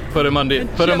 Put him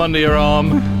under your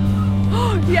arm.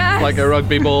 Yes. Like a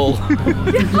rugby ball.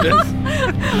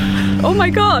 Oh my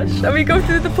gosh! And we go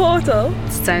through the portal.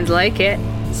 Sounds like it.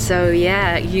 So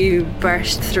yeah, you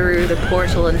burst through the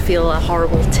portal and feel a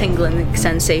horrible tingling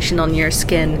sensation on your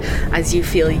skin as you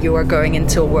feel you are going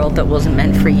into a world that wasn't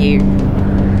meant for you.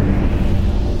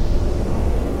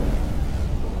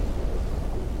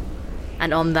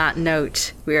 And on that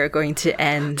note, we are going to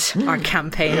end our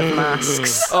campaign of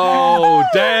masks. Oh,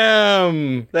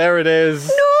 damn! There it is.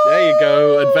 No! There you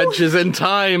go. Adventures in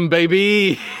time,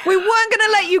 baby. We weren't going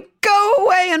to let you go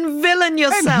away and villain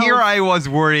yourself. And here I was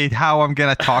worried how I'm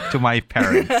going to talk to my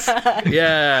parents.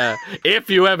 Yeah. If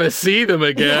you ever see them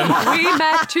again. We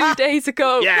met 2 days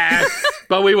ago. Yes.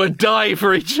 But we would die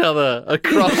for each other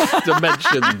across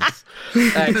dimensions.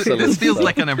 Excellent. This feels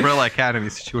like an Umbrella Academy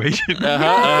situation.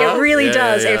 It really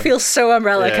does. Yeah. It feels so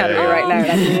Umbrella Academy right now.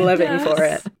 I'm living for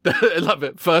it. I love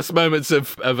it. First moments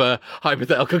of a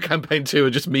hypothetical campaign 2 are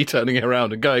just me turning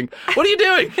around and going, "What are you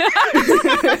doing?"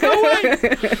 Go away. We're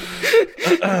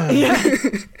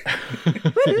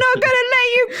not going to let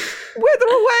you wither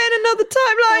away in another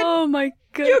timeline. Oh my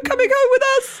god. You're coming home with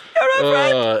us. You're our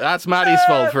friend. That's Maddie's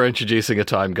fault for introducing a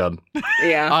time gun.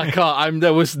 Yeah. I can't.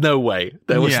 There was no way.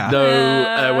 There was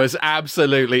there was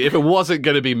absolutely. If it wasn't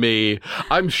going to be me,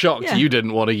 I'm shocked you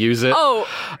didn't want to use it. Oh,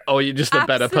 you're just a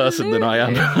better person than I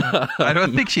am. I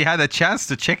don't think she had a chance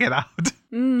to check it out.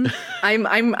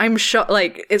 I'm shocked.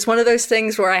 Like, it's one of those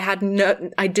things where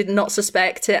I did not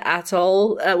suspect it at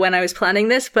all when I was planning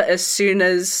this, but as soon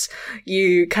as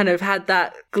you kind of had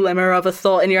that glimmer of a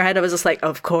thought in your head, I was just like,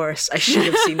 of course, I should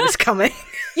have seen this coming.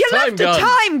 You left a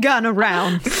time gun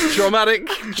around. Traumatic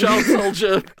child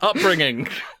soldier upbringing.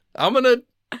 I'm gonna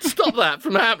stop that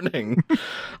from happening.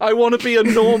 I want to be a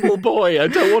normal boy. I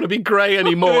don't want to be grey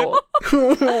anymore.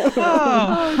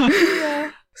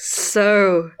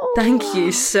 So, thank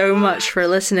you so much for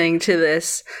listening to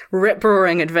this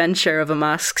rip-roaring adventure of a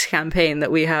masks campaign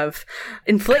that we have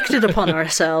inflicted upon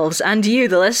ourselves and you,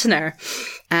 the listener.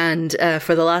 And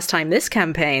for the last time this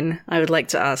campaign, I would like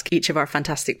to ask each of our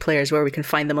fantastic players where we can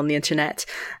find them on the internet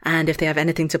and if they have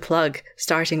anything to plug,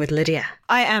 starting with Lydia.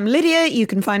 I am Lydia. You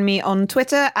can find me on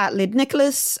Twitter at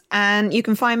LydNicholas, and you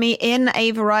can find me in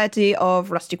a variety of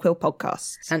Rusty Quill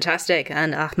podcasts. Fantastic.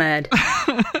 And Ahmed.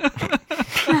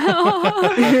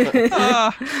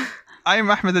 I'm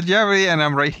Ahmed Al-Jabri, and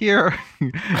I'm right here.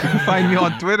 You can find me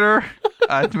on Twitter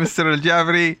at Mr.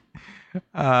 Al-Jabri,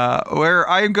 where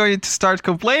I'm going to start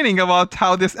complaining about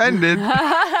how this ended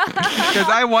because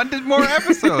I wanted more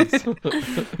episodes.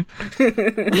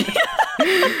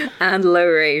 And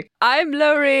Lowry. I'm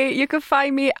Lowry. You can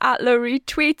find me at Lowry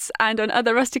Tweets and on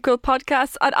other Rusty Quill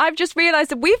podcasts. And I've just realised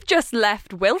that we've just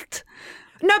left Wilt.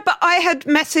 No, but I had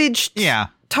messaged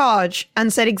Taj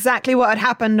and said exactly what had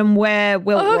happened and where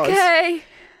Wilt was. Okay.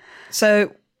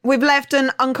 So we've left an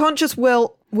unconscious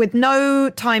Wilt with no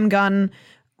time gun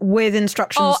with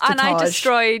instructions to and Taj. I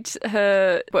destroyed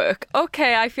her work.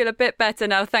 Okay, I feel a bit better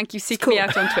now. Thank you. Seek me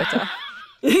out on Twitter.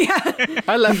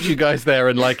 I left you guys there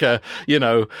in like the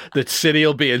city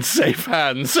will be in safe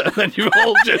hands, and then you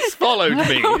all just followed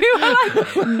me. We were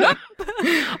like, nope.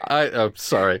 I'm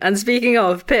sorry. And speaking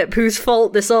of, Pip, whose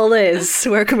fault this all is,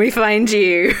 where can we find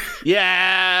you?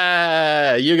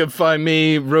 Yeah, you can find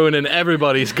me ruining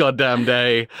everybody's goddamn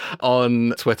day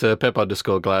on Twitter,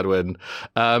 Pip_Gladwin.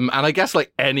 And I guess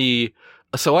like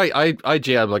so I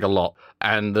GM like a lot.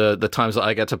 And the times that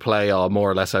I get to play are more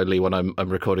or less only when I'm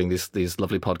recording these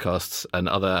lovely podcasts and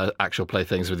other actual play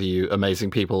things with you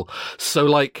amazing people. So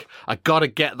like I gotta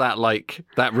get that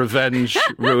revenge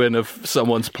ruin of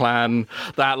someone's plan.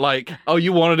 That like, oh,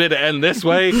 you wanted it to end this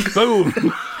way? Boom.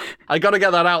 I gotta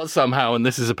get that out somehow, and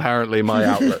this is apparently my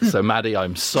outlet. So Maddie,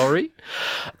 I'm sorry.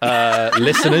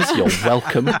 Listeners, you're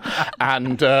welcome.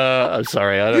 And I'm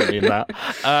sorry, I don't mean that.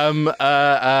 I'm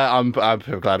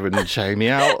glad we didn't shame me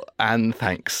out, and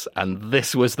thanks. And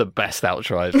this was the best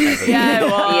outro I've ever Yeah, it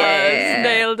was. Yeah.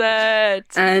 Nailed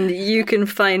it. And you can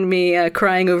find me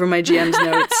crying over my GM's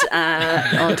notes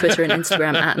on Twitter and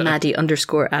Instagram at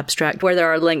Maddie_abstract, where there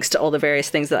are links to all the various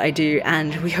things that I do.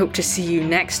 And we hope to see you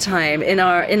next time in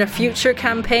a future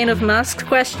campaign of Masked ?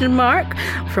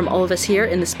 From all of us here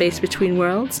in the space between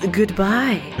worlds.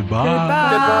 Goodbye.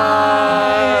 Goodbye.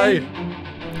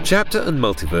 Chapter and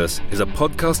Multiverse is a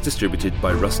podcast distributed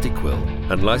by Rusty Quill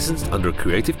and licensed under a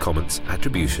Creative Commons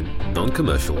Attribution,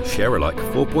 Non-Commercial, Share-alike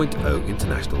 4.0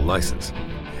 International License.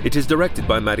 It is directed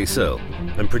by Maddie Searle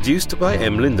and produced by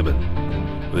M.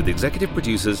 Lindemann, with executive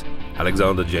producers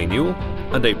Alexander J. Newell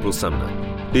and April Sumner.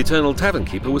 The Eternal Tavern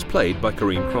Keeper was played by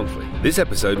Kareem Cronfley. This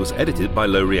episode was edited by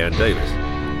Lorianne Davis,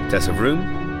 Tessa Vroom,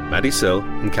 Maddie Searle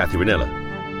and Kathy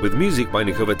Ranella, with music by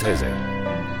Nico Vertese.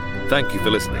 Thank you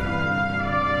for listening.